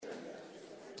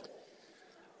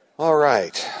All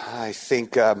right. I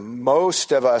think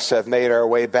most of us have made our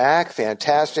way back.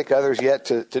 Fantastic. Others yet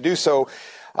to do so.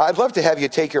 I'd love to have you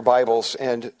take your Bibles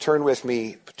and turn with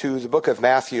me to the book of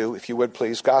Matthew, if you would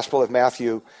please. Gospel of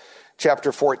Matthew,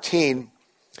 chapter 14,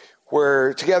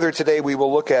 where together today we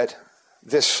will look at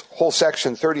this whole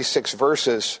section, 36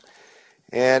 verses.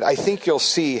 And I think you'll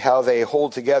see how they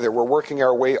hold together. We're working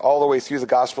our way all the way through the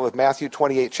Gospel of Matthew,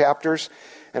 28 chapters.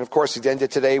 And of course, the end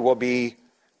of today will be,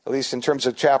 at least in terms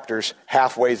of chapters,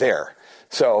 halfway there.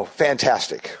 So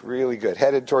fantastic, really good.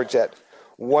 Headed towards that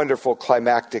wonderful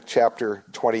climactic chapter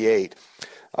 28.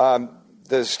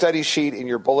 The study sheet in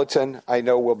your bulletin, I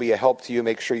know, will be a help to you.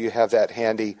 Make sure you have that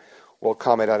handy. We'll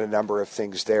comment on a number of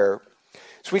things there.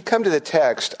 As we come to the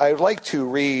text, I'd like to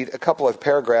read a couple of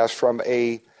paragraphs from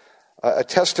a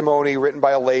testimony written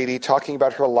by a lady talking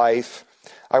about her life.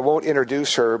 I won't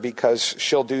introduce her because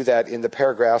she'll do that in the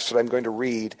paragraphs that I'm going to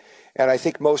read. And I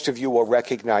think most of you will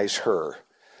recognize her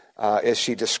as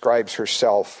she describes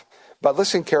herself. But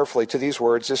listen carefully to these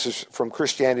words. This is from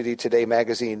Christianity Today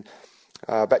magazine,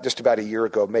 just about a year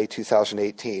ago, May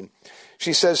 2018.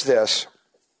 She says this: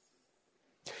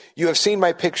 "You have seen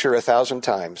my picture 1,000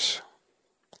 times.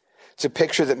 It's a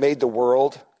picture that made the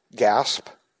world gasp,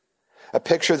 a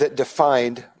picture that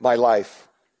defined my life.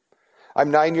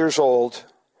 I'm 9 years old,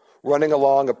 running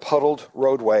along a puddled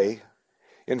roadway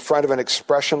in front of an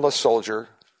expressionless soldier,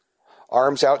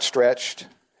 arms outstretched,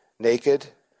 naked,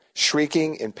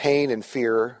 shrieking in pain and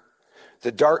fear,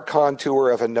 the dark contour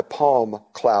of a napalm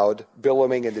cloud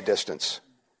billowing in the distance.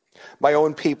 My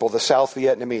own people, the South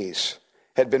Vietnamese,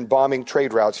 had been bombing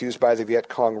trade routes used by the Viet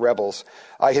Cong rebels.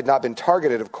 I had not been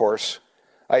targeted, of course.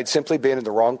 I had simply been in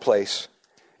the wrong place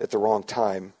at the wrong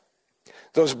time.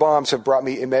 Those bombs have brought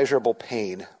me immeasurable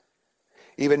pain.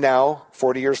 Even now,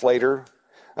 40 years later,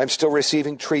 I'm still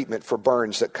receiving treatment for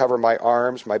burns that cover my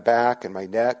arms, my back, and my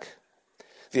neck.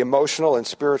 The emotional and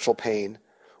spiritual pain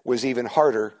was even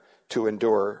harder to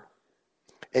endure.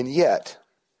 And yet,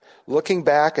 looking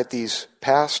back at these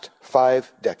past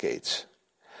 5 decades,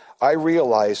 I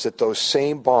realize that those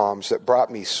same bombs that brought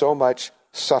me so much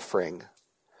suffering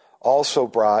also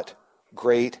brought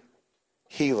great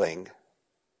healing.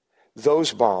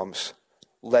 Those bombs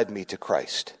led me to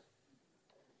Christ."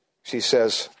 She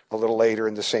says a little later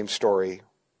in the same story,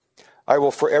 "I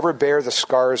will forever bear the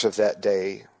scars of that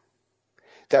day.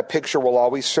 That picture will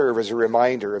always serve as a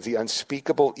reminder of the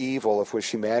unspeakable evil of which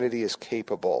humanity is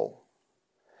capable.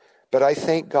 But I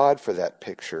thank God for that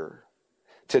picture.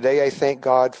 Today I thank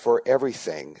God for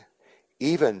everything,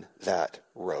 even that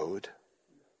road.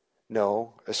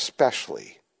 No,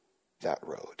 especially that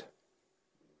road."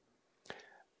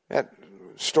 That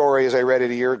story, as I read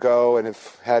it a year ago and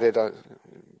have had it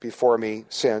before me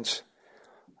since,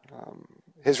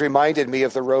 has reminded me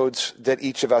of the roads that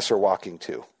each of us are walking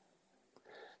to.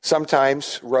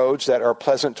 Sometimes roads that are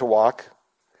pleasant to walk.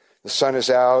 The sun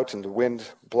is out and the wind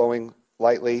blowing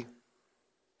lightly.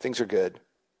 Things are good.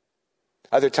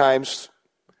 Other times,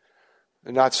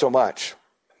 not so much.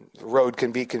 The road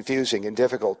can be confusing and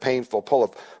difficult, painful,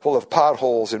 full of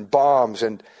potholes and bombs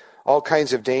and all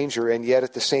kinds of danger, and yet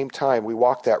at the same time we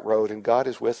walk that road and God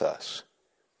is with us.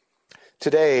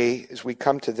 Today, as we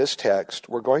come to this text,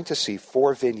 we're going to see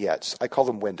 4 vignettes. I call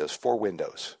them windows, 4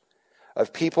 windows,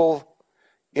 of people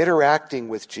interacting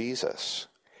with Jesus.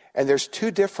 And there's 2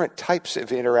 different types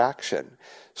of interaction.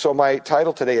 So my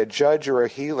title today, A Judge or a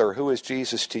Healer, Who is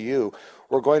Jesus to You?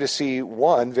 We're going to see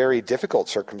one very difficult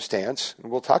circumstance,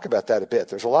 and we'll talk about that a bit.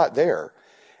 There's a lot there.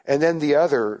 And then the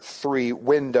other 3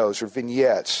 windows or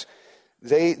vignettes,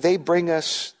 they bring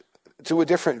us to a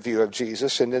different view of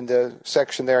Jesus. And in the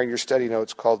section there in your study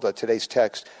notes called today's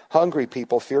text, hungry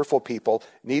people, fearful people,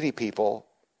 needy people,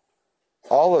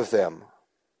 all of them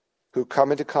who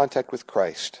come into contact with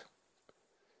Christ.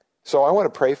 So I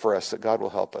want to pray for us that God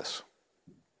will help us,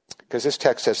 because this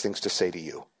text has things to say to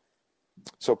you.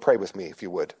 So pray with me, if you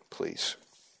would, please.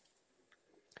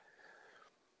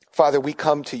 Father, we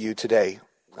come to you today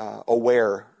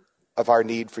aware of our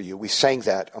need for you. We sang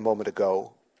that a moment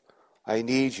ago. I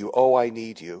need you. Oh, I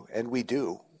need you. And we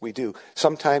do. We do.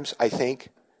 Sometimes, I think,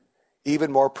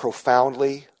 even more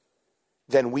profoundly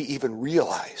than we even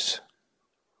realize.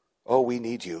 Oh, we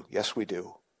need you. Yes, we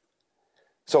do.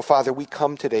 So, Father, we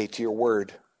come today to your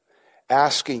word,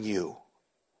 asking you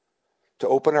to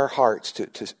open our hearts,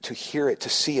 to hear it, to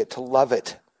see it, to love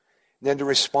it, and then to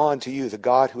respond to you, the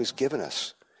God who has given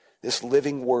us this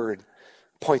living word,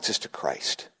 points us to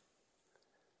Christ.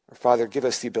 Our Father, give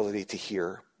us the ability to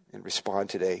hear and respond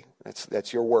today.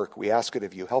 That's your work. We ask it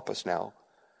of you. Help us now.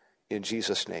 In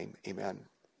Jesus' name, amen.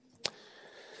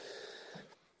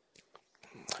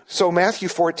 So Matthew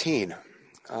 14,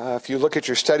 If you look at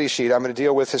your study sheet, I'm going to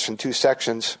deal with this in two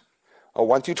sections,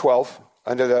 1 through 12,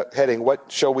 under the heading, what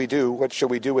shall we do? What shall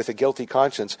we do with a guilty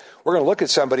conscience? We're going to look at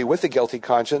somebody with a guilty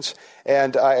conscience,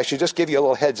 and I should just give you a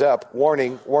little heads up,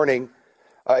 warning,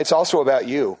 it's also about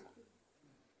you.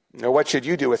 What should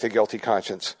you do with a guilty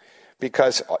conscience?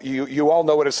 Because you all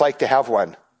know what it's like to have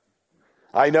one.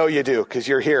 I know you do, because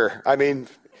you're here. I mean,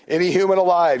 any human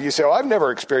alive, you say, I've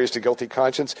never experienced a guilty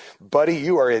conscience. Buddy,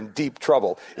 you are in deep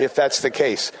trouble if that's the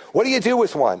case. What do you do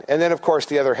with one? And then, of course,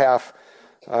 the other half,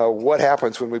 what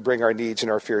happens when we bring our needs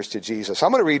and our fears to Jesus?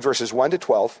 I'm going to read verses 1 to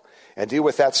 12 and deal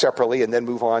with that separately and then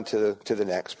move on to the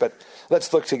next. But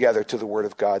let's look together to the Word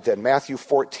of God then. Matthew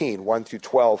 14, 1 through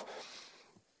 12.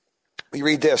 We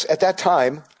read this. At that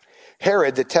time,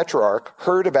 Herod the Tetrarch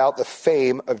heard about the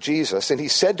fame of Jesus, and he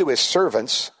said to his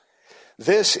servants,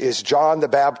 "This is John the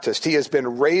Baptist. He has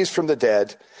been raised from the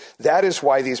dead. That is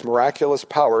why these miraculous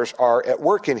powers are at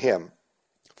work in him."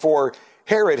 For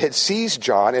Herod had seized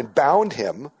John and bound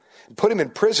him and put him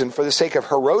in prison for the sake of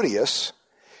Herodias,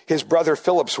 his brother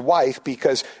Philip's wife,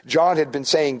 because John had been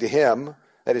saying to him,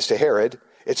 that is to Herod,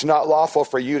 "It's not lawful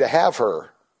for you to have her."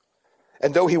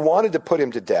 And though he wanted to put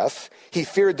him to death, he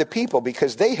feared the people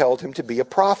because they held him to be a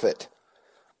prophet.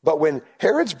 But when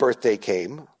Herod's birthday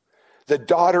came, the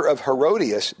daughter of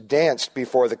Herodias danced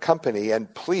before the company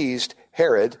and pleased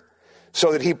Herod,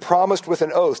 so that he promised with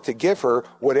an oath to give her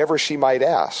whatever she might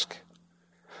ask.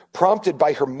 Prompted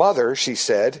by her mother, she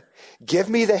said, "Give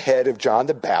me the head of John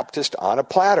the Baptist on a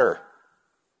platter."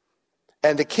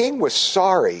 And the king was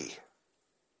sorry,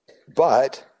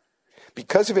 but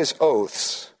because of his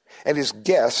oaths and his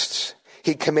guests,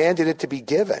 he commanded it to be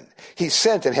given. He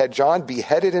sent and had John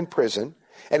beheaded in prison,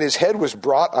 and his head was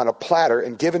brought on a platter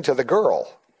and given to the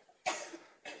girl.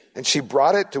 And she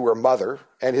brought it to her mother,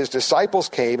 and his disciples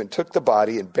came and took the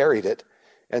body and buried it,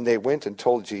 and they went and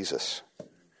told Jesus.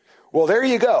 Well, there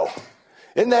you go.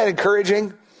 Isn't that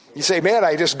encouraging? You say, man,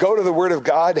 I just go to the Word of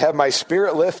God, have my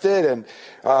spirit lifted and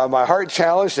my heart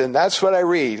challenged, and that's what I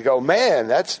read. You go, man,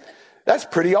 that's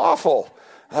pretty awful.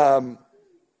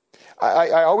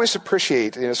 I always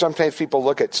appreciate, sometimes people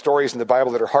look at stories in the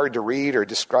Bible that are hard to read or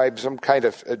describe some kind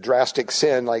of a drastic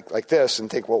sin like this and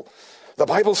think, well, the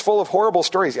Bible's full of horrible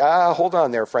stories. Hold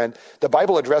on there, friend. The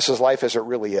Bible addresses life as it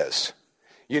really is.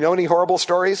 You know any horrible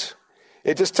stories?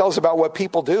 It just tells about what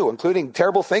people do, including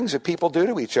terrible things that people do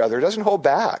to each other. It doesn't hold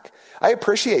back. I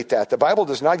appreciate that. The Bible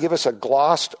does not give us a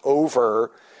glossed over,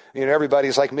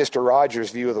 everybody's like Mr. Rogers'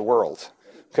 view of the world.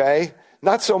 Okay?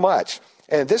 Not so much.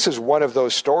 And this is one of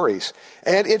those stories.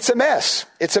 And it's a mess.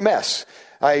 It's a mess.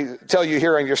 I tell you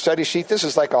here on your study sheet, this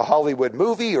is like a Hollywood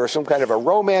movie or some kind of a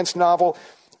romance novel.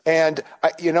 And,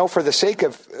 for the sake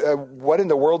of what in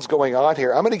the world's going on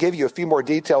here, I'm going to give you a few more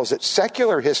details that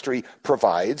secular history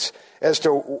provides as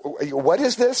to what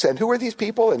is this and who are these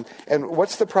people and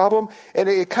what's the problem. And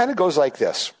it kind of goes like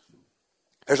this.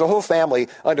 There's a whole family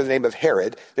under the name of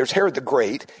Herod. There's Herod the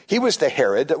Great. He was the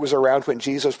Herod that was around when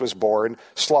Jesus was born,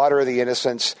 slaughter of the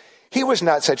innocents. He was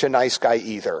not such a nice guy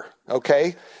either,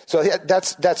 okay? So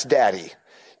that's daddy.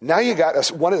 Now you got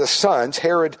one of the sons,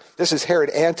 Herod. This is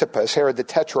Herod Antipas, Herod the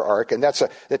Tetrarch, and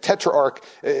the Tetrarch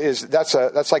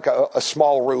that's like a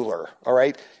small ruler, all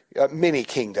right, a mini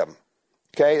kingdom.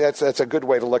 Okay, that's a good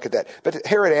way to look at that. But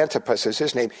Herod Antipas is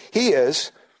his name. He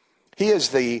is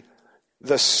the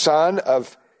son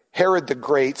of Herod the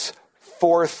Great's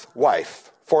fourth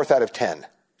wife, 4th out of 10.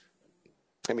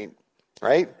 I mean,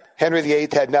 right? Henry VIII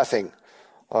had nothing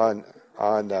on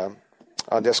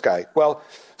this guy. Well,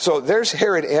 so there's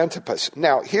Herod Antipas.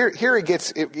 Now, here it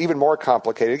gets even more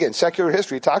complicated. Again, secular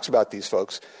history talks about these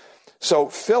folks. So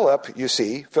Philip, you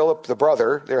see, Philip the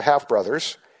brother, they're half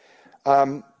brothers.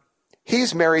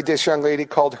 He's married this young lady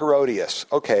called Herodias.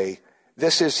 Okay,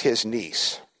 this is his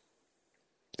niece.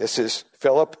 This is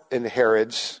Philip and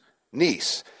Herod's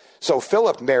niece. So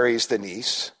Philip marries the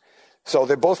niece. So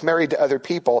they're both married to other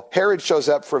people. Herod shows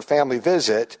up for a family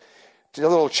visit, a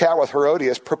little chat with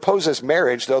Herodias, proposes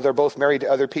marriage, though they're both married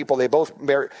to other people. They both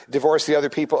divorce the other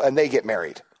people, and they get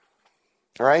married.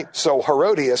 All right? So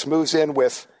Herodias moves in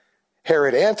with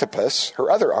Herod Antipas,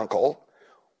 her other uncle,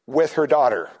 with her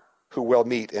daughter, who we'll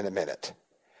meet in a minute.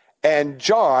 And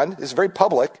John, this is very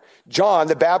public, John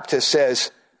the Baptist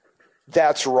says,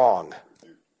 that's wrong.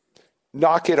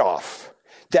 Knock it off.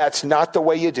 That's not the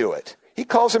way you do it. He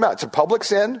calls him out. It's a public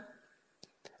sin.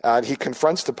 And he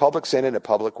confronts the public sin in a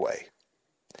public way.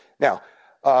 Now,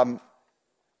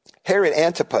 Herod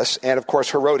Antipas and, of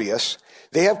course, Herodias,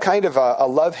 they have kind of a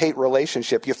love-hate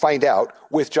relationship, you find out,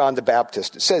 with John the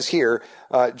Baptist. It says here,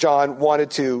 John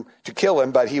wanted to kill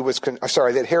him, but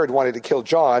that Herod wanted to kill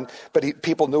John, but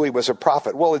people knew he was a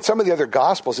prophet. Well, in some of the other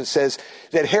Gospels, it says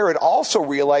that Herod also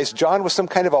realized John was some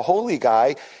kind of a holy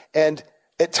guy, and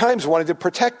at times wanted to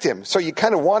protect him. So you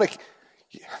kind of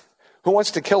who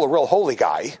wants to kill a real holy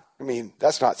guy? I mean,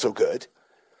 that's not so good.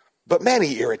 But man,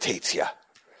 he irritates you.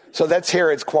 So that's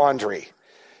Herod's quandary.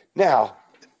 Now,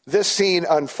 this scene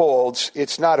unfolds.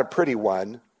 It's not a pretty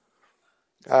one.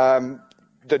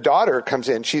 The daughter comes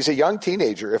in. She's a young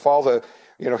teenager. If all the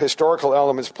historical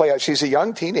elements play out, she's a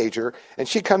young teenager, and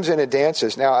she comes in and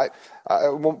dances. Now, I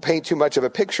won't paint too much of a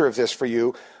picture of this for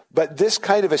you, but this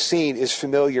kind of a scene is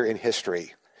familiar in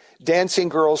history. Dancing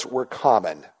girls were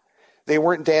common. They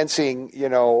weren't dancing,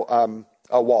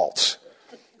 a waltz.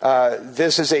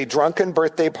 This is a drunken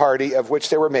birthday party of which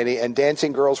there were many, and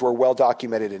dancing girls were well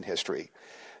documented in history.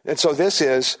 And so this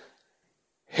is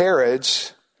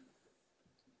Herod's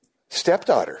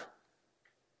stepdaughter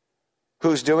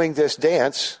who's doing this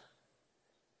dance.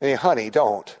 Hey, honey,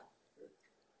 don't.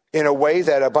 In a way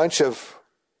that a bunch of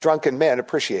drunken men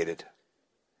appreciated.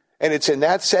 And it's in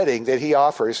that setting that he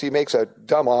makes a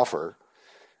dumb offer.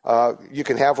 You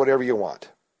can have whatever you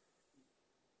want.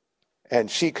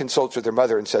 And she consults with her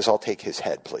mother and says, I'll take his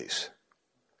head, please.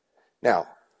 Now,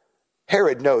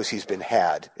 Herod knows he's been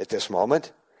had at this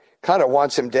moment. Kind of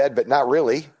wants him dead, but not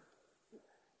really.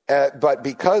 But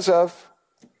because of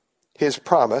his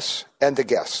promise and the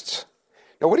guests.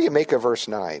 Now, what do you make of verse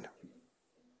 9? It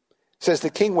says the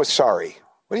king was sorry.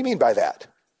 What do you mean by that?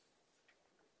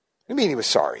 What do you mean he was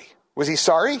sorry? Was he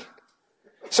sorry?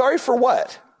 Sorry for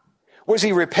what? Was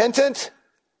he repentant?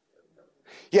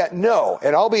 Yeah, no.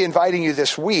 And I'll be inviting you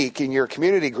this week in your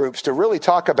community groups to really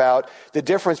talk about the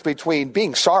difference between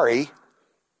being sorry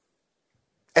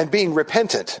and being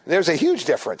repentant. There's a huge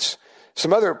difference.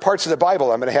 Some other parts of the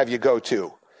Bible I'm going to have you go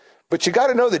to. But you got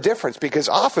to know the difference, because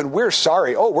often we're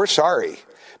sorry. Oh, we're sorry.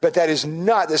 But that is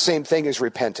not the same thing as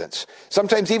repentance.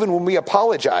 Sometimes even when we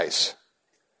apologize,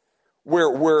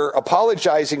 we're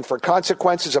apologizing for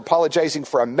consequences, apologizing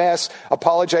for a mess,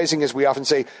 apologizing, as we often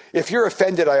say, if you're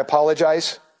offended, I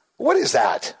apologize. What is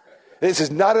that? This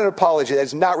is not an apology. That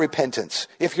is not repentance.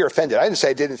 If you're offended, I didn't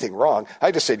say I did anything wrong.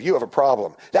 I just said you have a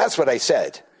problem. That's what I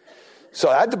said.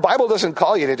 So the Bible doesn't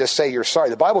call you to just say you're sorry.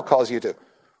 The Bible calls you to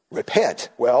repent.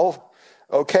 Well,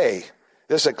 okay.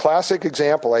 This is a classic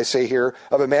example, I say here,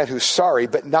 of a man who's sorry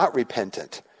but not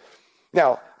repentant.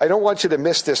 Now, I don't want you to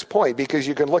miss this point, because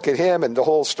you can look at him and the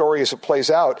whole story as it plays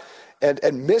out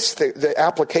and miss the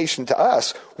application to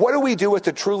us. What do we do with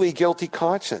the truly guilty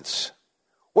conscience?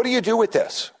 What do you do with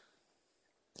this?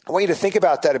 I want you to think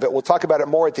about that a bit. We'll talk about it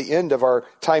more at the end of our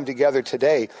time together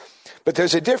today. But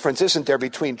there's a difference, isn't there,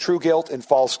 between true guilt and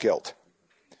false guilt?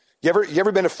 You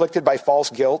ever been afflicted by false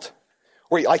guilt?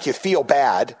 Where you feel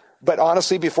bad, but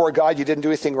honestly before God you didn't do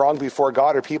anything wrong before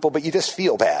God or people, but you just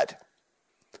feel bad.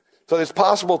 So it's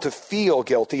possible to feel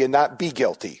guilty and not be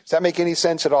guilty. Does that make any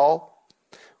sense at all?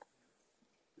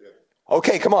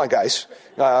 Okay, come on, guys.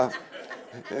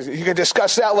 You can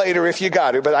discuss that later if you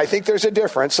got to, but I think there's a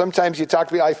difference. Sometimes you talk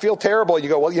to me, I feel terrible, and you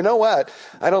go, well, you know what?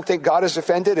 I don't think God is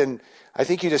offended, and I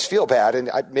think you just feel bad, and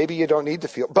maybe you don't need to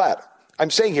feel. But I'm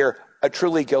saying here, a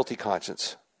truly guilty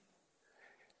conscience.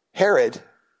 Herod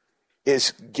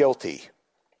is guilty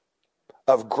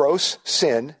of gross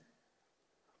sin,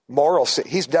 moral sin.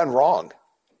 He's done wrong,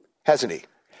 hasn't he?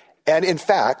 And in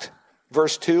fact,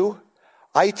 verse 2,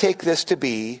 I take this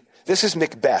is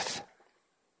Macbeth,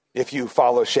 if you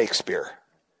follow Shakespeare.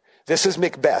 This is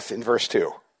Macbeth in verse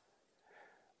 2.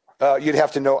 You'd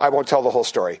have to know, I won't tell the whole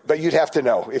story, but you'd have to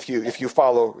know if you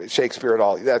follow Shakespeare at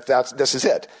all. This is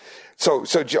it. So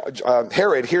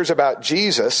Herod hears about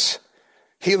Jesus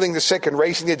healing the sick and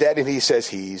raising the dead, and he says,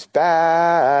 he's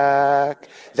back.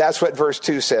 That's what verse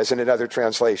 2 says in another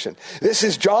translation. This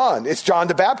is John. It's John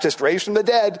the Baptist raised from the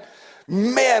dead.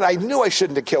 Man, I knew I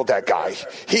shouldn't have killed that guy.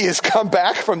 He has come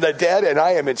back from the dead, and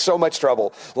I am in so much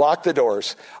trouble. Lock the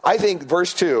doors. I think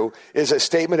verse 2 is a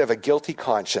statement of a guilty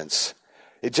conscience.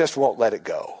 It just won't let it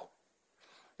go.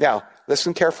 Now,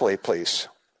 listen carefully, please.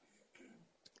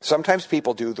 Sometimes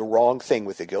people do the wrong thing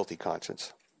with a guilty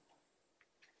conscience.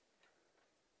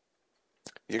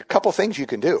 There are a couple things you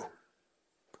can do.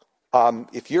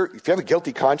 If you have a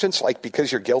guilty conscience, like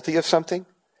because you're guilty of something,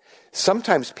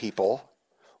 sometimes people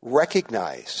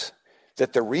recognize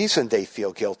that the reason they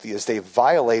feel guilty is they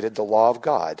violated the law of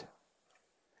God.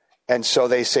 And so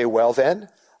they say, well then,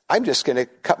 I'm just going to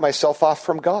cut myself off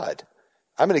from God.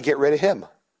 I'm going to get rid of him.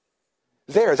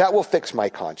 That will fix my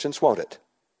conscience, won't it?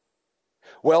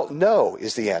 Well, no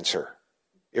is the answer.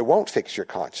 It won't fix your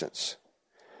conscience.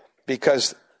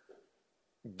 Because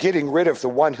getting rid of the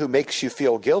one who makes you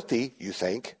feel guilty, you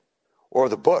think, or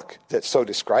the book that so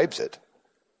describes it,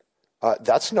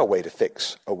 that's no way to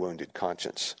fix a wounded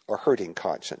conscience, or hurting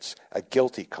conscience, a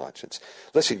guilty conscience.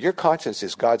 Listen, your conscience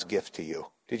is God's gift to you.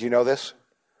 Did you know this?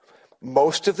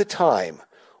 Most of the time,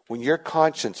 when your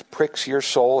conscience pricks your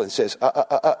soul and says,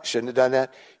 shouldn't have done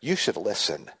that, you should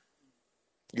listen.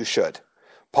 You should.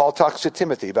 Paul talks to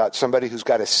Timothy about somebody who's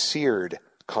got a seared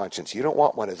conscience. You don't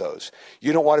want one of those.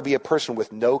 You don't want to be a person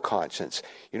with no conscience.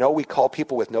 You know what we call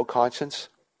people with no conscience?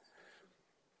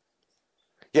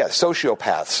 Yeah,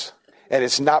 sociopaths. And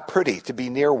it's not pretty to be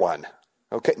near one.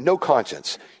 Okay, no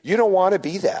conscience. You don't want to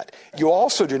be that. You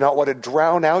also do not want to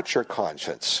drown out your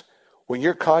conscience. When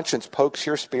your conscience pokes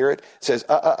your spirit, says,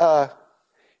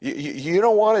 you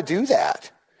don't want to do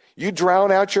that. You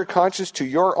drown out your conscience to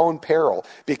your own peril,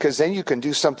 because then you can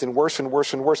do something worse and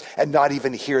worse and worse and not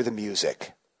even hear the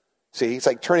music. See, it's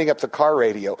like turning up the car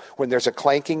radio when there's a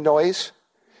clanking noise.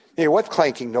 You know, what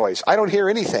clanking noise? I don't hear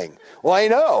anything. Well,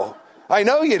 I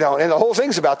know you don't. And the whole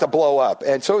thing's about to blow up.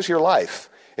 And so is your life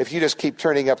if you just keep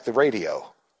turning up the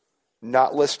radio,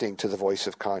 not listening to the voice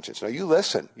of conscience. Now, you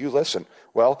listen.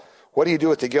 Well, what do you do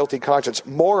with the guilty conscience?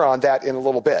 More on that in a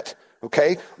little bit.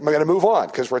 Okay? I'm going to move on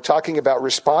because we're talking about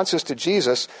responses to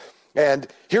Jesus. And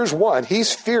here's one.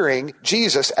 He's fearing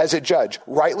Jesus as a judge.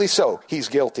 Rightly so. He's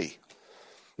guilty.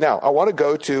 Now, I want to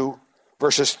go to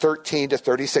verses 13 to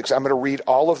 36. I'm going to read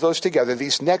all of those together.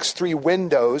 These next three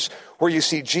windows where you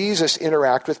see Jesus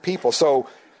interact with people. So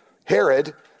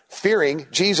Herod fearing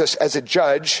Jesus as a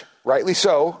judge, rightly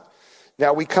so.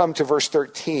 Now we come to verse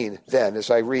 13 then as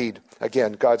I read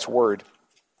again God's word.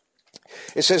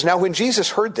 It says, now when Jesus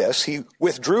heard this, he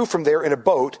withdrew from there in a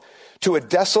boat to a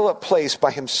desolate place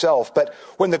by himself. But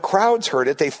when the crowds heard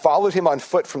it, they followed him on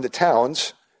foot from the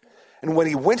towns. And when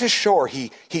he went ashore,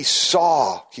 he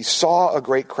saw a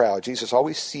great crowd. Jesus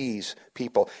always sees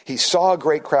people. He saw a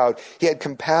great crowd. He had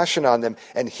compassion on them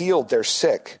and healed their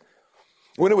sick.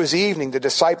 When it was evening, the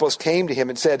disciples came to him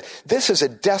and said, this is a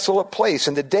desolate place,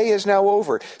 and the day is now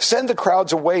over. Send the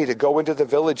crowds away to go into the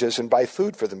villages and buy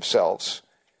food for themselves.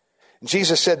 And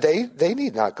Jesus said, they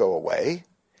need not go away.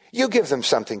 You give them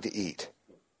something to eat.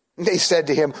 And they said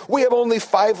to him, we have only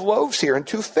 5 loaves here and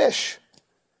 2 fish.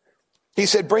 He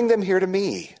said, bring them here to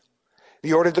me.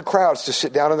 He ordered the crowds to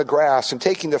sit down on the grass, and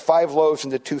taking the 5 loaves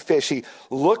and the 2 fish, he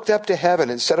looked up to heaven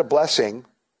and said a blessing.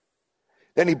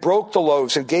 Then he broke the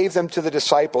loaves and gave them to the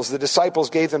disciples. The disciples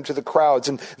gave them to the crowds,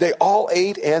 and they all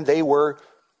ate and they were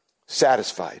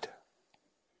satisfied.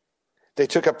 They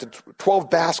took up the 12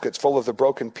 baskets full of the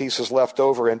broken pieces left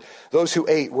over, and those who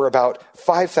ate were about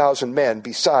 5,000 men,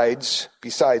 besides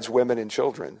women and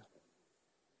children.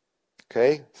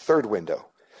 Okay, third window.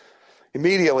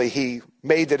 Immediately he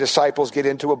made the disciples get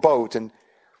into a boat and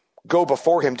go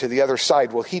before him to the other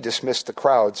side. Well, he dismissed the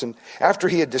crowds. And after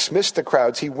he had dismissed the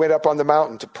crowds, he went up on the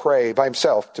mountain to pray by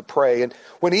himself, to pray. And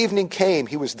when evening came,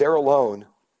 he was there alone.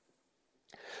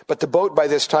 But the boat by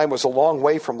this time was a long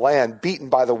way from land, beaten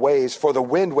by the waves, for the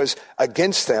wind was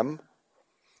against them.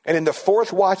 And in the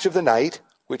 4th watch of the night,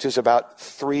 which is about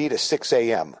 3 to 6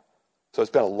 a.m., so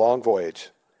it's been a long voyage,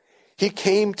 he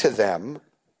came to them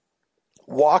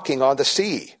walking on the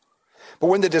sea. But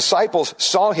when the disciples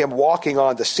saw him walking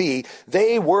on the sea,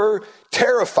 they were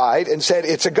terrified and said,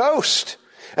 it's a ghost.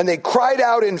 And they cried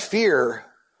out in fear.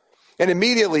 And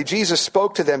immediately Jesus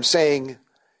spoke to them saying,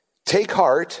 take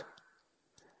heart,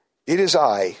 it is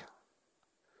I.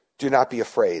 Do not be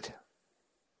afraid.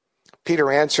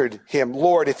 Peter answered him,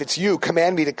 Lord, if it's you,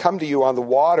 command me to come to you on the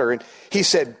water. And he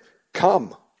said,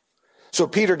 come. So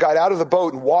Peter got out of the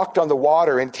boat and walked on the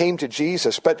water and came to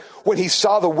Jesus. But when he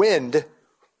saw the wind,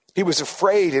 he was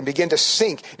afraid and began to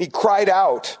sink. He cried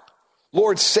out,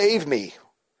 Lord, save me.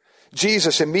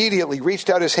 Jesus immediately reached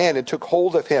out his hand and took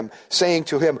hold of him, saying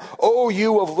to him, O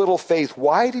you of little faith,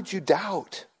 why did you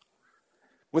doubt?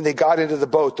 When they got into the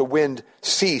boat, the wind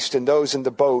ceased, and those in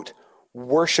the boat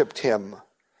worshiped him,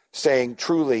 saying,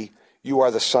 truly, you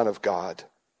are the Son of God.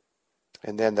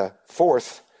 And then the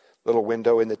 4th little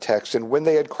window in the text. And when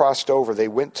they had crossed over,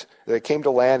 they came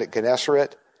to land at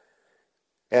Gennesaret.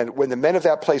 And when the men of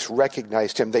that place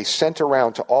recognized him, they sent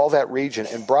around to all that region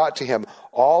and brought to him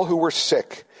all who were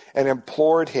sick and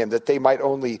implored him that they might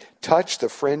only touch the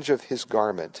fringe of his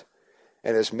garment.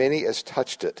 And as many as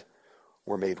touched it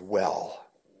were made well.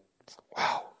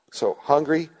 Wow. So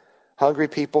hungry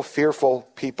people, fearful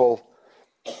people,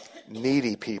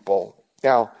 needy people.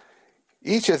 Now,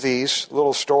 each of these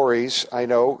little stories, I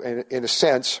know, in a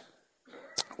sense,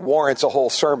 warrants a whole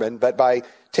sermon, but by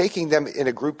taking them in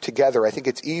a group together, I think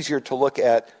it's easier to look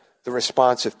at the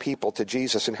response of people to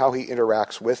Jesus and how he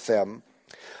interacts with them.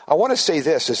 I want to say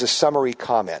this as a summary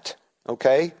comment,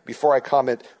 okay, before I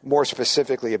comment more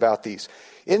specifically about these.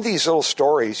 In these little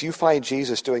stories, you find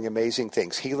Jesus doing amazing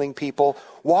things, healing people,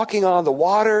 walking on the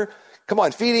water, come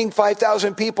on, feeding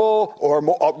 5,000 people, or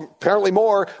more, apparently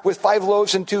more, with 5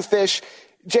 loaves and 2 fish.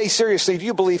 Jay, seriously, do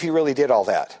you believe he really did all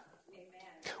that?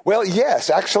 Amen. Well, yes,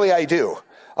 actually I do.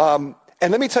 And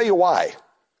let me tell you why.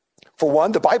 For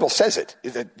one, the Bible says it.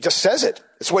 It just says it.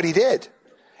 It's what he did.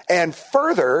 And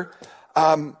further,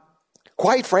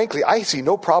 quite frankly, I see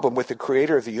no problem with the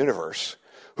creator of the universe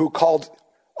who called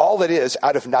all that is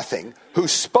out of nothing, who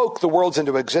spoke the worlds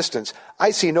into existence.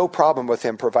 I see no problem with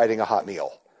him providing a hot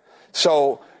meal.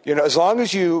 So, as long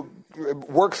as you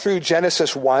work through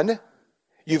Genesis 1,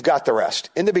 you've got the rest.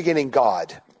 In the beginning,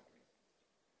 God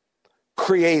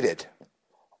created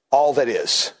all that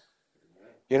is.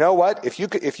 You know what?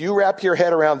 If you wrap your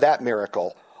head around that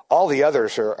miracle, all the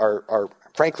others are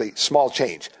frankly small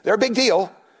change. They're a big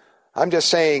deal. I'm just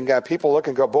saying, people look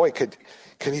and go, boy, can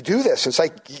he do this? It's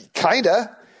like,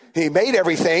 kinda. He made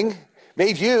everything,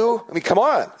 made you. I mean, come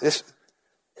on. This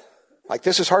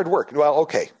is hard work. Well,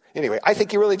 okay. Anyway, I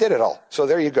think he really did it all. So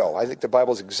there you go. I think the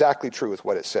Bible is exactly true with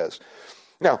what it says.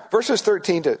 Now, verses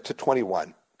 13 to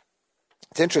 21.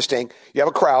 It's interesting. You have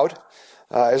a crowd,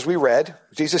 as we read.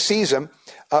 Jesus sees them.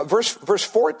 Verse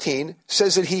 14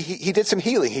 says that he did some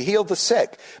healing. He healed the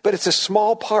sick. But it's a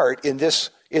small part in this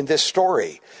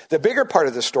story. The bigger part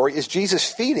of the story is Jesus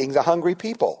feeding the hungry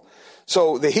people.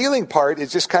 So the healing part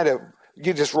is just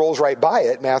he just rolls right by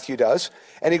it, Matthew does.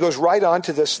 And he goes right on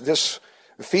to this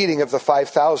feeding of the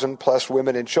 5,000 plus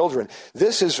women and children.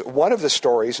 This is one of the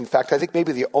stories. In fact, I think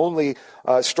maybe the only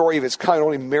story of its kind,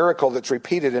 only miracle that's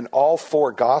repeated in all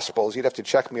 4 Gospels. You'd have to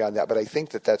check me on that, but I think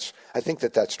that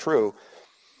that's true.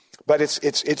 But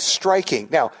it's striking.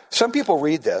 Now, some people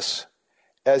read this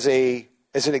as an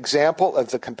example of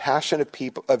the compassion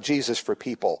of Jesus for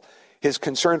people, his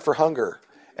concern for hunger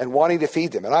and wanting to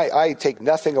feed them. And I take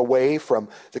nothing away from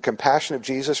the compassion of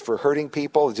Jesus for hurting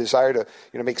people, the desire to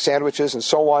make sandwiches and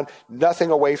so on.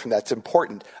 Nothing away from that. It's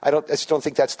important. I just don't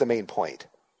think that's the main point.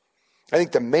 I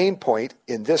think the main point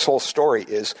in this whole story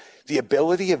is the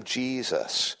ability of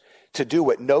Jesus to do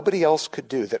what nobody else could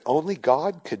do, that only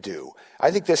God could do. I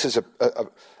think this is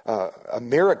a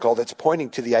miracle that's pointing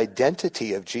to the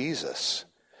identity of Jesus.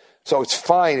 So it's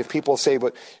fine if people say,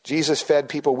 but Jesus fed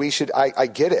people, I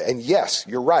get it. And yes,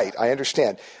 you're right, I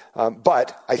understand.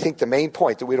 But I think the main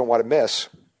point that we don't want to miss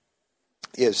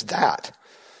is that,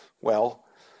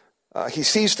 he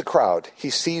sees the crowd.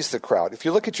 He sees the crowd. If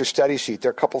you look at your study sheet, there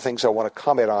are a couple things I want to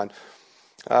comment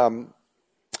on.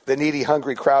 The needy,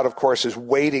 hungry crowd, of course, is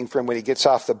waiting for him when he gets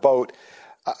off the boat.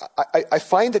 I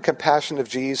find the compassion of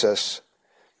Jesus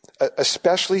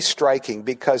especially striking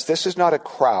because this is not a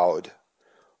crowd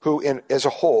who, as a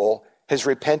whole, has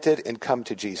repented and come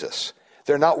to Jesus.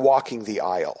 They're not walking the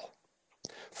aisle.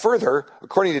 Further,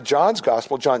 according to John's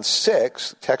Gospel, John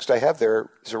 6, text I have there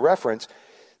as a reference,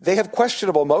 they have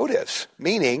questionable motives,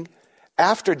 meaning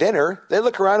after dinner, they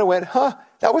look around and went,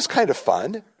 that was kind of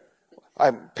fun.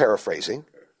 I'm paraphrasing.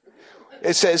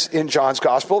 It says in John's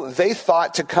Gospel, they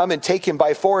thought to come and take him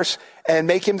by force and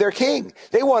make him their king.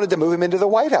 They wanted to move him into the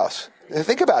White House.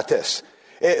 Think about this.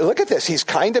 Look at this. He's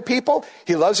kind to people.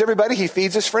 He loves everybody. He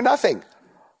feeds us for nothing.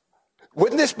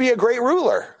 Wouldn't this be a great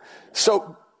ruler?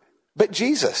 But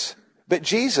Jesus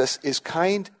is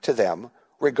kind to them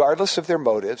regardless of their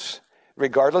motives,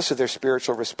 regardless of their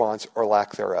spiritual response or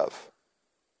lack thereof.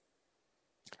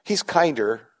 He's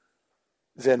kinder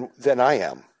than I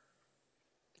am.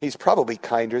 He's probably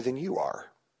kinder than you are.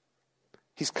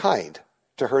 He's kind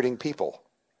to hurting people.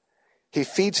 He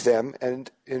feeds them,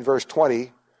 and in verse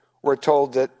 20, we're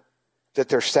told that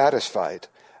they're satisfied.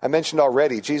 I mentioned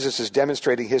already, Jesus is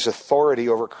demonstrating his authority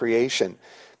over creation.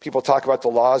 People talk about the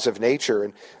laws of nature,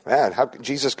 and man, how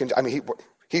Jesus can,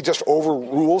 he just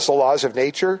overrules the laws of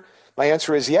nature? My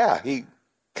answer is, yeah, he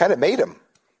kind of made them.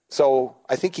 So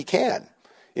I think he can,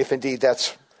 if indeed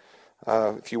that's,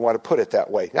 if you want to put it that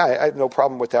way. I have no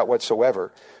problem with that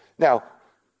whatsoever. Now,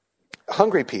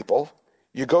 hungry people,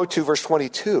 you go to verse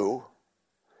 22,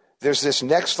 there's this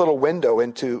next little window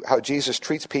into how Jesus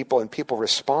treats people and people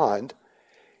respond.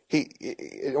 I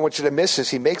want you to miss this.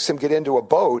 He makes them get into a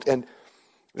boat. And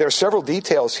there are several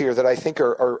details here that I think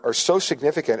are so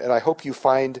significant, and I hope you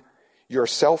find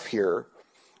yourself here.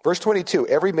 Verse 22,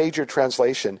 every major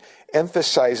translation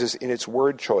emphasizes in its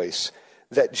word choice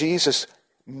that Jesus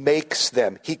makes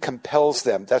them. He compels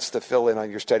them. That's the fill-in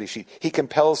on your study sheet. He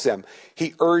compels them.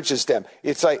 He urges them.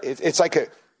 It's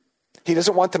like He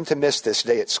doesn't want them to miss this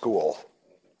day at school.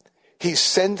 He's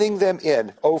sending them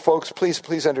in. Oh, folks,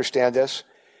 please understand this.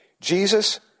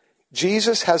 Jesus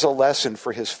has a lesson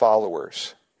for his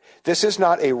followers. This is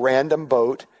not a random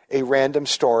boat, a random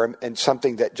storm, and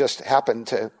something that just happened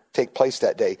to take place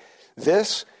that day.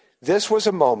 This was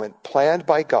a moment planned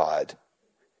by God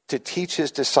to teach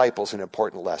his disciples an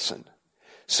important lesson.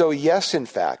 So yes, in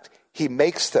fact, he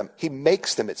makes them,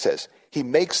 it says, he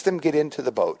makes them get into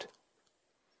the boat.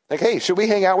 Like, hey, should we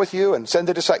hang out with you and send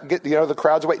the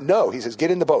crowds away? No, he says,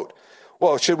 get in the boat.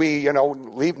 Well, should we,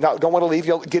 leave? No, don't want to leave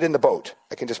you. Get in the boat.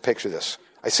 I can just picture this.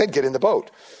 I said, get in the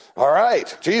boat. All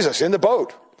right, Jesus, in the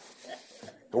boat.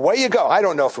 Away you go. I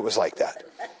don't know if it was like that.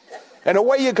 And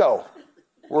away you go.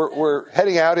 We're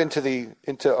heading out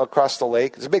into across the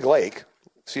lake. It's a big lake,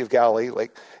 Sea of Galilee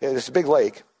lake. It's a big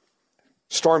lake.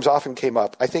 Storms often came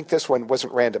up. I think this one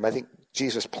wasn't random. I think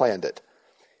Jesus planned it.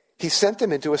 He sent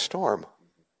them into a storm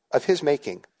of his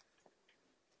making.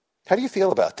 How do you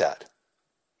feel about that,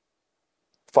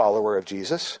 follower of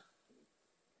Jesus?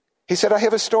 He said, I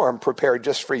have a storm prepared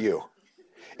just for you.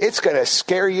 It's going to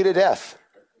scare you to death.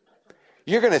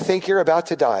 You're going to think you're about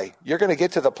to die. You're going to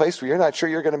get to the place where you're not sure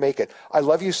you're going to make it. I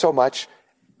love you so much.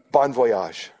 Bon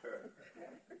voyage.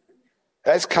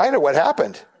 That's kind of what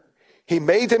happened. He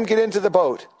made them get into the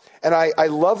boat. And I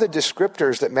love the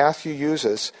descriptors that Matthew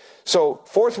uses. So,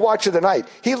 fourth watch of the night,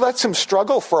 he lets them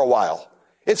struggle for a while.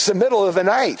 It's the middle of the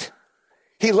night.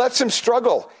 He lets them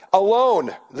struggle alone.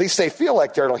 At least they feel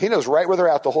like they're alone. He knows right where they're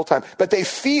at the whole time. But they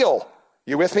feel,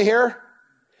 you with me here?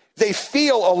 They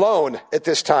feel alone at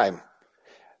this time.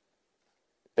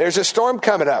 There's a storm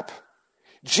coming up.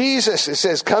 Jesus, it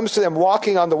says, comes to them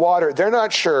walking on the water. They're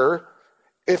not sure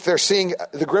if they're seeing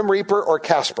the Grim Reaper or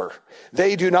Casper.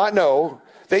 They do not know.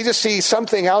 They just see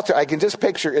something out there. I can just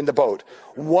picture in the boat.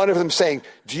 One of them saying,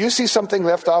 do you see something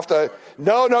left off the...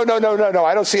 No,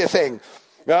 I don't see a thing.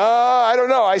 I don't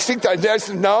know. I think that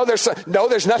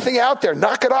there's nothing out there.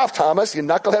 Knock it off, Thomas. You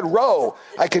knucklehead, row.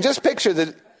 I can just picture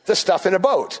the stuff in a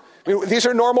boat. I mean, these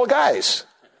are normal guys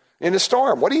in a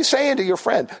storm. What are you saying to your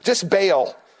friend? Just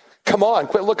bail. Come on,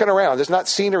 quit looking around. There's not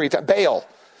scenery. Bail.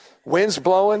 Wind's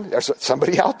blowing. There's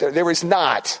somebody out there. There is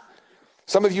not.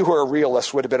 Some of you who are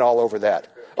realists would have been all over that.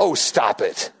 Oh, stop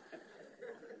it.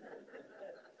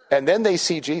 And then they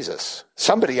see Jesus,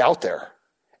 somebody out there,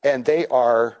 and they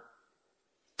are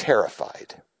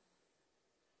terrified.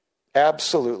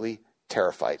 Absolutely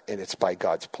terrified. And it's by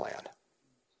God's plan.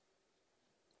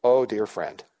 Oh, dear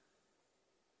friend.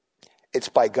 It's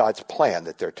by God's plan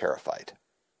that they're terrified.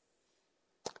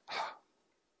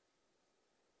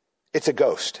 It's a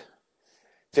ghost.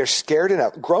 They're scared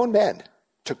enough, grown men,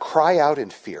 to cry out in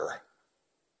fear.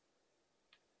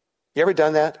 You ever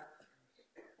done that?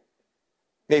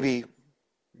 Maybe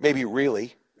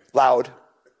really loud,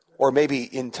 or maybe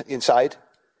inside,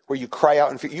 where you cry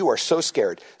out in fear. You are so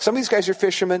scared. Some of these guys are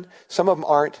fishermen. Some of them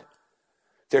aren't.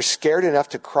 They're scared enough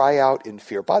to cry out in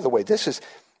fear. By the way, this is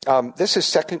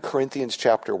 2 Corinthians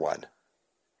chapter 1.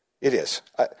 It is.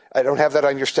 I don't have that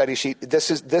on your study sheet.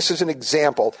 This is an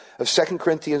example of 2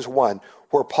 Corinthians 1,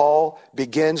 where Paul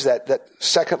begins that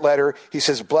second letter. He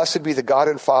says, blessed be the God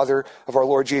and Father of our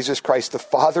Lord Jesus Christ, the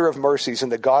Father of mercies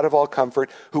and the God of all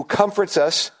comfort, who comforts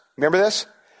us. Remember this?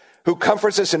 Who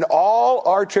comforts us in all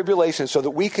our tribulations so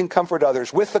that we can comfort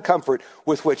others with the comfort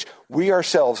with which we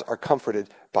ourselves are comforted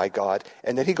by God.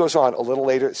 And then he goes on a little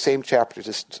later, same chapter,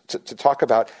 to talk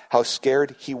about how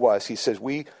scared he was. He says,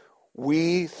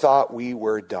 we thought we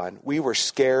were done. We were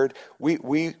scared.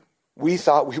 We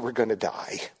thought we were going to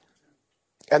die.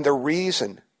 And the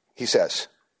reason, he says,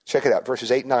 check it out,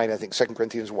 verses 8 and 9, I think, 2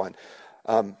 Corinthians 1,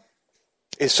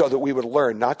 is so that we would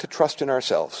learn not to trust in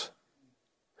ourselves,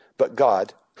 but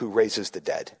God who raises the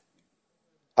dead.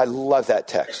 I love that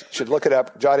text. You should look it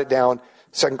up, jot it down.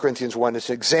 2 Corinthians 1 is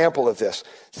an example of this.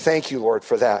 Thank you, Lord,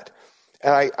 for that.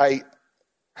 And I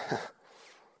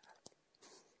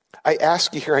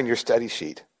ask you here on your study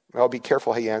sheet, I'll be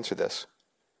careful how you answer this.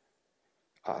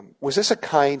 Was this a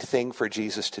kind thing for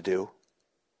Jesus to do?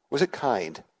 Was it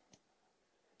kind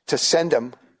to send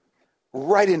him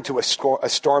right into a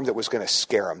storm that was going to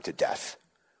scare him to death?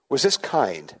 Was this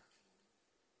kind?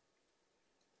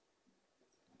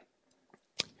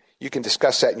 You can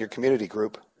discuss that in your community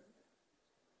group.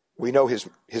 We know his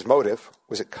motive.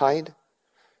 Was it kind?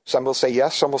 Some will say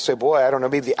yes. Some will say, boy, I don't know.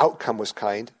 Maybe the outcome was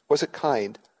kind. Was it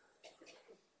kind?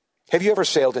 Have you ever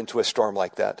sailed into a storm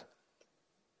like that?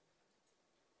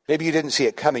 Maybe you didn't see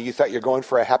it coming. You thought you're going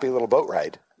for a happy little boat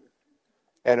ride.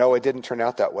 And it didn't turn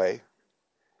out that way.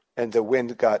 And the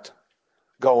wind got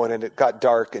going and it got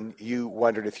dark and you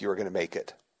wondered if you were going to make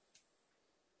it.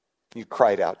 You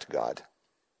cried out to God.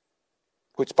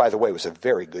 which, by the way, was a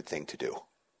very good thing to do.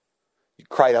 You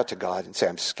cried out to God and say,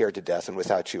 I'm scared to death, and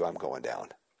without you, I'm going down.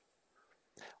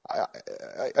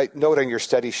 I note on your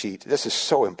study sheet, this is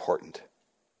so important.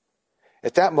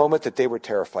 At that moment that they were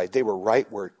terrified, they were right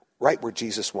where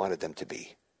Jesus wanted them to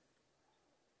be.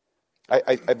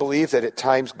 I believe that at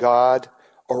times God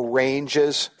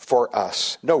arranges for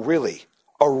us, no, really,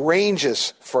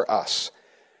 arranges for us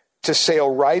to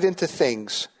sail right into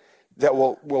things that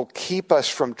will keep us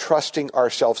from trusting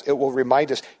ourselves. It will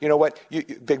remind us, you know what, you,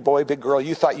 big boy, big girl,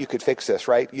 you thought you could fix this,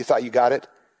 right? You thought you got it?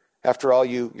 After all,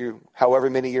 you however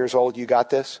many years old, you got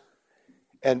this?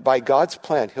 And by God's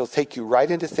plan, he'll take you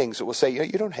right into things that will say,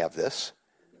 you don't have this.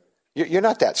 You're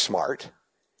not that smart.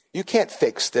 You can't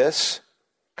fix this.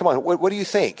 Come on, what do you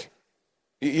think?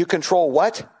 You control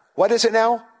what? What is it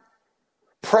now?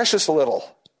 Precious little.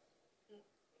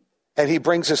 And he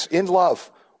brings us in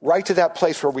love right to that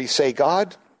place where we say,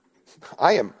 God,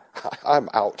 I'm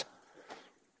out.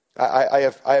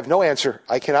 I have no answer.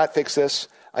 I cannot fix this.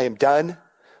 I am done.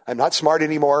 I'm not smart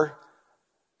anymore.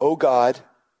 Oh God.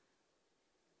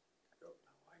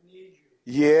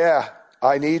 Yeah,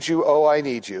 I need you. Oh, I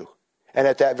need you. And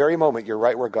at that very moment, you're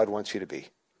right where God wants you to be.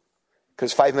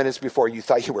 Because 5 minutes before, you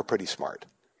thought you were pretty smart.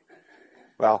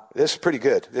 Well, this is pretty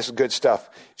good. This is good stuff.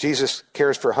 Jesus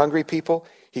cares for hungry people.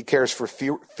 He cares for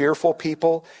fearful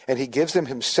people. And he gives them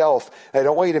himself. And I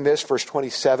don't want you to miss verse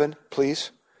 27,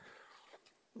 please.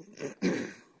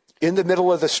 In the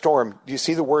middle of the storm, do you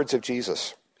see the words of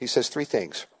Jesus? He says 3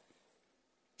 things.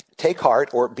 Take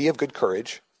heart, or be of good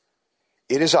courage.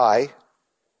 It is I.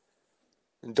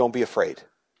 And don't be afraid.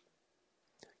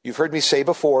 You've heard me say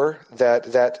before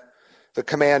that the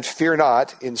command, fear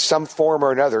not, in some form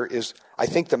or another is, I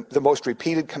think, the most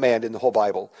repeated command in the whole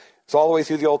Bible. It's all the way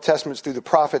through the Old Testament, through the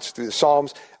prophets, through the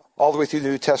Psalms, all the way through the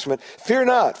New Testament. Fear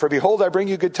not, for behold, I bring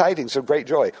you good tidings of great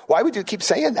joy. Why would you keep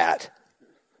saying that?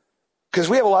 Because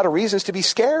we have a lot of reasons to be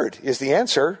scared, is the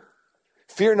answer.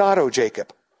 Fear not, O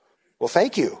Jacob. Well,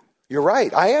 thank you. You're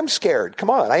right. I am scared. Come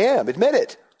on, I am. Admit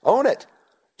it. Own it.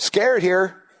 Scared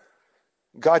here.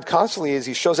 God constantly, as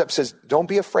he shows up, says, don't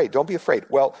be afraid. Don't be afraid.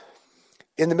 Well,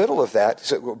 in the middle of that, he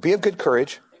said, well, be of good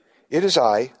courage. It is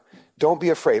I. Don't be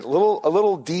afraid. A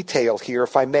little detail here,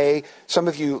 if I may. Some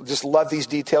of you just love these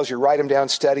details. You write them down,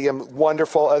 study them.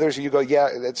 Wonderful. Others of you go, yeah,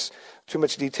 that's too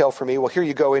much detail for me. Well, here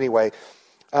you go anyway.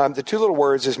 The 2 little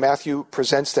words, as Matthew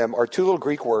presents them, are 2 little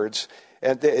Greek words,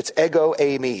 and it's ego,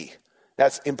 eimi.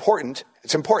 That's important.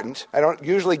 It's important. I don't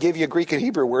usually give you Greek and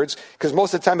Hebrew words because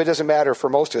most of the time it doesn't matter for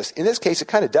most of us. In this case, it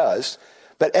kind of does.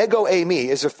 But ego eimi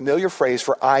is a familiar phrase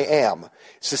for I am.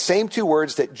 It's the same 2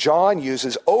 words that John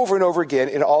uses over and over again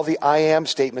in all the I am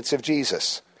statements of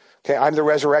Jesus. Okay, I'm the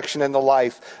resurrection and the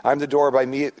life. I'm the door. By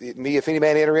me if any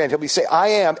man enter in. He'll be saying, I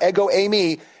am, ego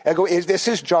eimi. This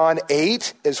is John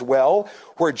 8 as well,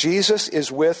 where Jesus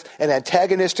is with an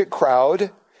antagonistic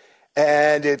crowd.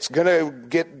 And it's going to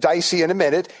get dicey in a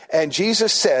minute. And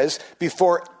Jesus says,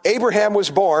 before Abraham was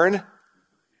born,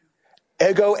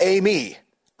 ego eimi,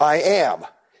 I am.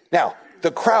 Now,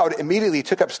 the crowd immediately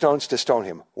took up stones to stone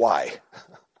him. Why?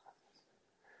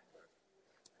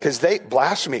 Because they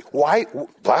blasphemy. Why?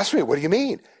 Blasphemy, what do you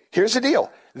mean? Here's the deal.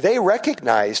 They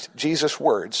recognized Jesus'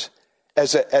 words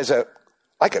as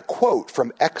like a quote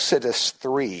from Exodus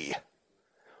 3.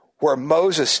 Where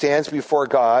Moses stands before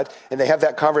God, and they have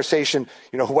that conversation,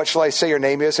 what shall I say your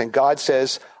name is? And God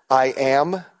says, I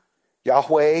am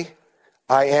Yahweh.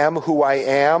 I am who I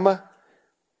am.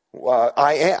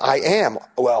 I am.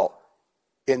 Well,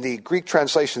 in the Greek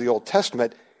translation of the Old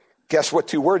Testament, guess what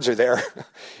 2 words are there?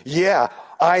 Yeah,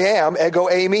 I am, ego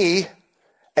eimi.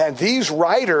 And these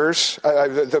writers,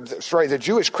 the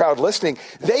Jewish crowd listening,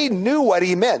 they knew what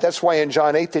he meant. That's why in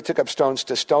John 8, they took up stones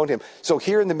to stone him. So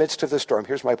here in the midst of the storm,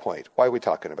 here's my point. Why are we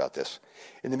talking about this?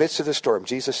 In the midst of the storm,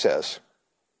 Jesus says,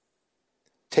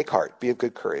 take heart, be of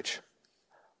good courage.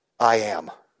 I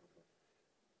am.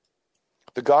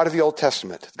 The God of the Old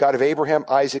Testament, the God of Abraham,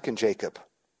 Isaac, and Jacob,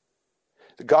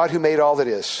 the God who made all that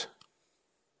is.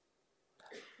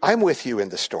 I'm with you in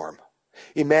the storm.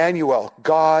 Emmanuel,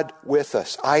 God with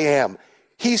us. I am.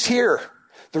 He's here.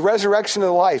 The resurrection of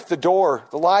the life, the door,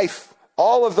 the life,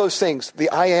 all of those things, the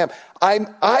I am.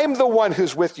 I'm the one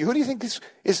who's with you. Who do you think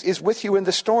is with you in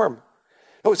the storm?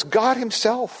 No, it's God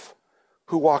himself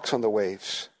who walks on the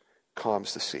waves,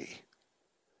 calms the sea.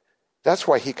 That's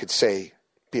why he could say,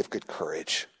 be of good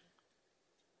courage.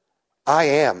 I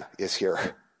am is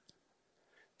here.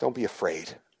 Don't be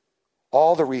afraid.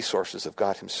 All the resources of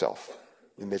God himself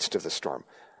in the midst of the storm.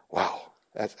 Wow,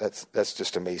 that's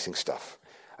just amazing stuff.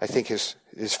 I think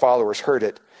his followers heard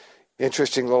it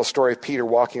Interesting little story of Peter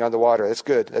walking on the water. That's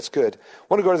good. That's good. I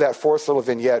want to go to that fourth little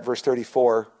vignette, verse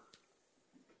 34.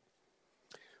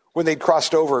 When they'd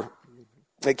crossed over,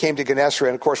 they came to Gennesaret,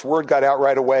 and of course, word got out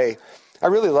right away. I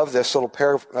really love this little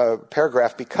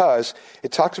paragraph because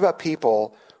it talks about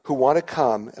people who want to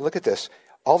come, and look at this.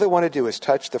 All they want to do is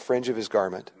touch the fringe of his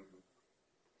garment.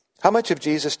 How much of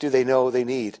Jesus do they know they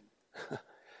need?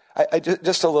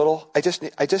 Just a little. I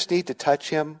just need to touch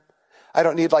him. I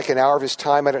don't need like an hour of his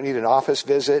time. I don't need an office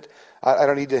visit. I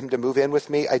don't need him to move in with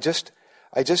me. I just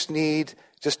need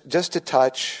just to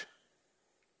touch,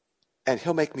 and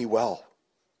he'll make me well.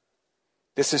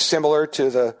 This is similar to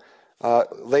the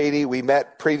lady we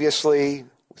met previously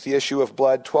with the issue of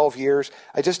blood, 12 years.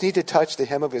 I just need to touch the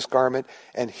hem of his garment,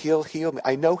 and he'll heal me.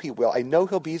 I know he will. I know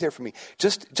he'll be there for me.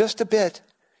 Just a bit,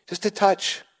 just a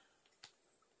touch.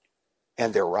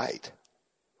 And they're right.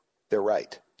 They're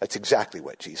right. That's exactly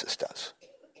what Jesus does.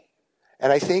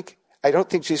 And I don't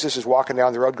think Jesus is walking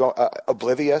down the road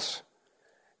oblivious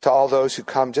to all those who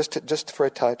come just for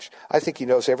a touch. I think he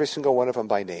knows every single one of them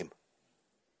by name.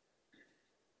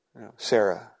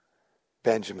 Sarah,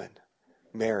 Benjamin,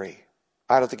 Mary.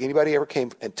 I don't think anybody ever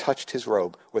came and touched his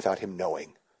robe without him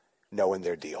knowing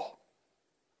their deal.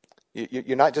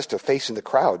 You're not just a face in the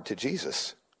crowd to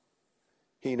Jesus.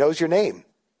 He knows your name.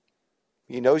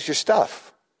 He knows your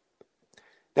stuff.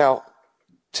 Now,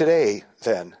 today,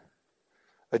 then,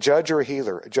 a judge or a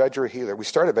healer, We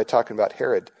started by talking about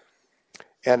Herod,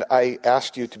 and I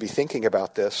asked you to be thinking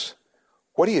about this.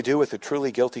 What do you do with a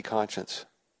truly guilty conscience?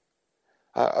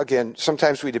 Again,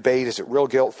 sometimes we debate, is it real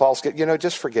guilt, false guilt?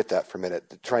 Just forget that for a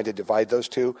minute, trying to divide those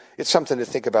two. It's something to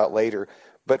think about later.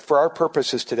 But for our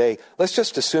purposes today, let's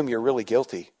just assume you're really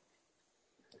guilty.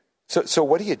 So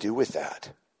what do you do with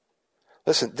that?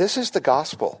 Listen, this is the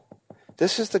gospel.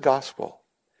 This is the gospel.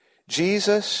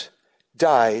 Jesus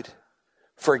died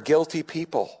for guilty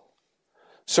people.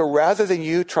 So rather than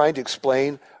you trying to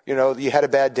explain, you had a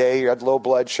bad day, you had low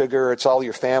blood sugar, it's all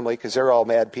your family because they're all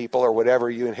mad people or whatever,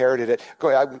 you inherited it.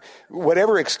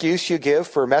 Whatever excuse you give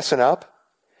for messing up,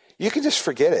 you can just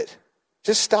forget it.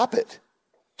 Just stop it.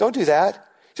 Don't do that.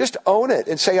 Just own it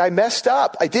and say, I messed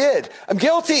up. I did. I'm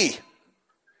guilty.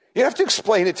 You don't have to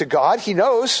explain it to God. He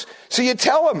knows. So you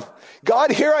tell him,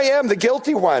 God, here I am, the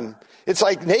guilty one. It's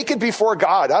like naked before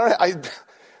God.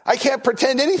 I can't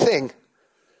pretend anything.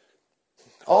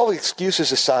 All the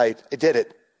excuses aside, I did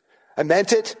it. I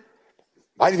meant it.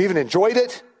 Might have even enjoyed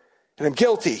it. And I'm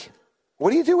guilty.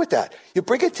 What do you do with that? You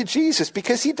bring it to Jesus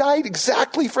because he died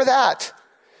exactly for that.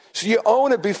 So you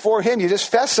own it before him. You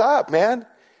just fess up, man.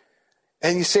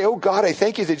 And you say, oh God, I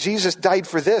thank you that Jesus died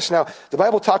for this. Now, the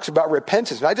Bible talks about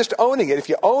repentance, not just owning it. If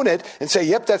you own it and say,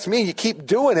 yep, that's me, and you keep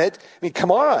doing it, come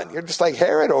on. You're just like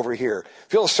Herod over here.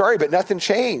 Feel sorry, but nothing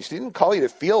changed. He didn't call you to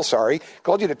feel sorry. He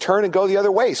called you to turn and go the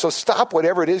other way. So stop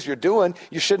whatever it is you're doing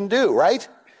you shouldn't do, right?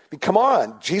 Come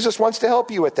on. Jesus wants to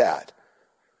help you with that.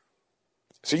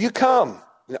 So you come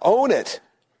and own it,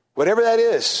 whatever that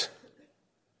is.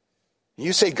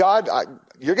 You say, God,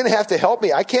 you're going to have to help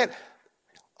me.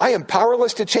 I am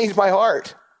powerless to change my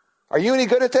heart. Are you any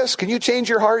good at this? Can you change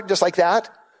your heart just like that?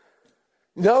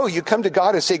 No, you come to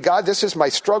God and say, God, this is my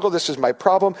struggle. This is my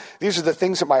problem. These are the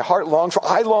things that my heart longs for.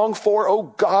 I long for.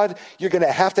 Oh God, you're going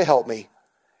to have to help me.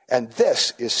 And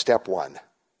this is step one.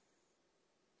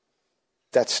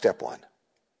 That's step one.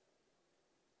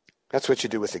 That's what you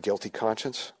do with a guilty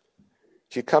conscience.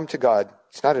 You come to God.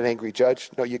 It's not an angry judge.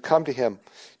 No, you come to him,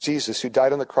 Jesus, who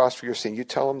died on the cross for your sin. You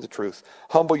tell him the truth.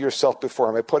 Humble yourself before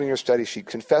him. I put in your study sheet.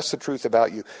 Confess the truth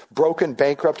about you. Broken,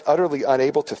 bankrupt, utterly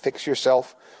unable to fix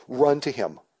yourself. Run to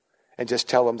him and just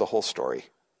tell him the whole story.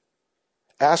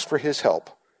 Ask for his help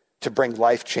to bring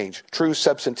life change, true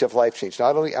substantive life change,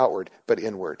 not only outward, but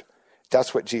inward.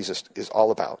 That's what Jesus is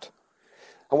all about.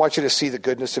 I want you to see the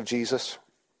goodness of Jesus.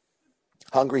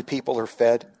 Hungry people are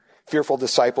fed. Fearful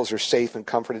disciples are safe and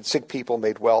comforted. Sick people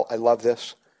made well. I love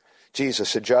this.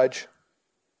 Jesus, a judge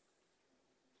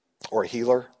or a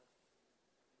healer.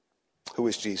 Who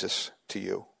is Jesus to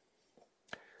you?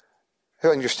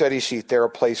 On your study sheet, there a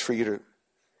place for you to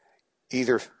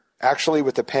either actually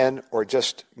with a pen or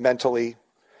just mentally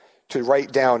to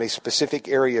write down a specific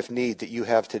area of need that you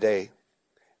have today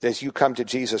that you come to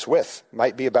Jesus with. It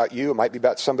might be about you. It might be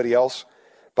about somebody else.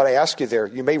 But I ask you there,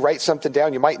 you may write something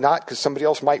down. You might not because somebody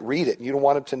else might read it and you don't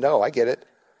want them to know. I get it.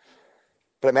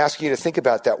 But I'm asking you to think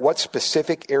about that. What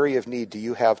specific area of need do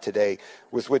you have today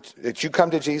with which that you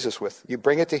come to Jesus with? You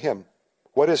bring it to him.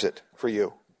 What is it for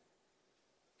you?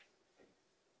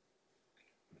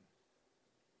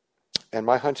 And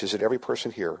my hunch is that every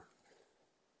person here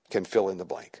can fill in the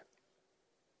blank.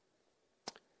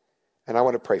 And I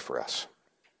want to pray for us.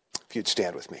 If you'd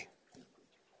stand with me.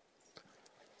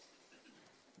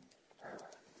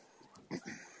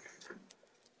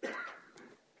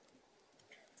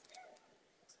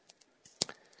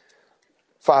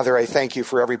 Father, I thank you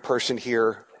for every person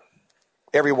here,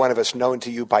 every one of us known to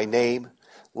you by name,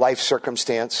 life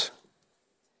circumstance.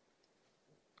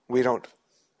 We don't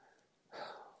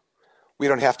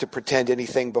have to pretend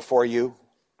anything before you.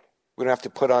 We don't have to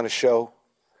put on a show.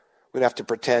 We don't have to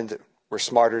pretend that we're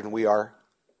smarter than we are.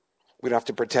 We don't have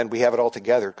to pretend we have it all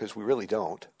together, because we really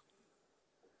don't.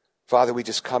 Father, we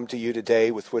just come to you today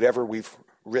with whatever we've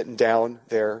written down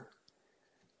there.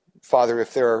 Father,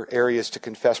 if there are areas to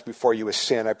confess before you as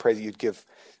sin, I pray that you'd give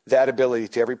that ability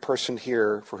to every person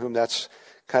here for whom that's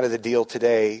kind of the deal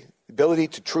today. The ability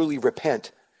to truly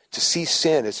repent, to see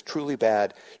sin as truly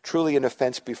bad, truly an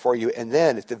offense before you, and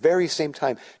then at the very same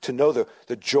time to know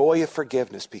the joy of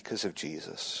forgiveness because of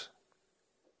Jesus.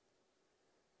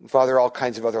 And Father, all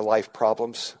kinds of other life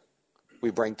problems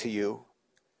we bring to you.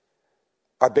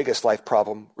 Our biggest life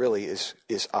problem really is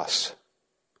us.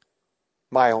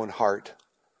 My own heart.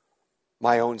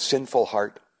 My own sinful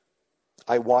heart.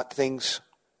 I want things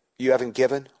you haven't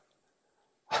given.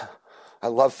 I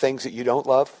love things that you don't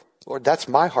love. Lord, that's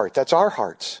my heart. That's our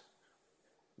hearts.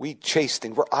 We chase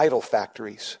things. We're idol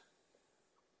factories.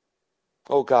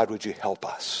 Oh God, would you help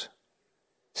us?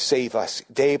 Save us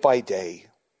day by day.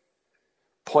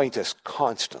 Point us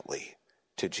constantly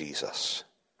to Jesus.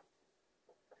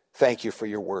 Thank you for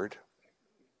your word.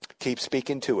 Keep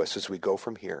speaking to us as we go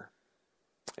from here.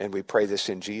 And we pray this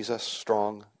in Jesus'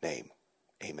 strong name.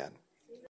 Amen.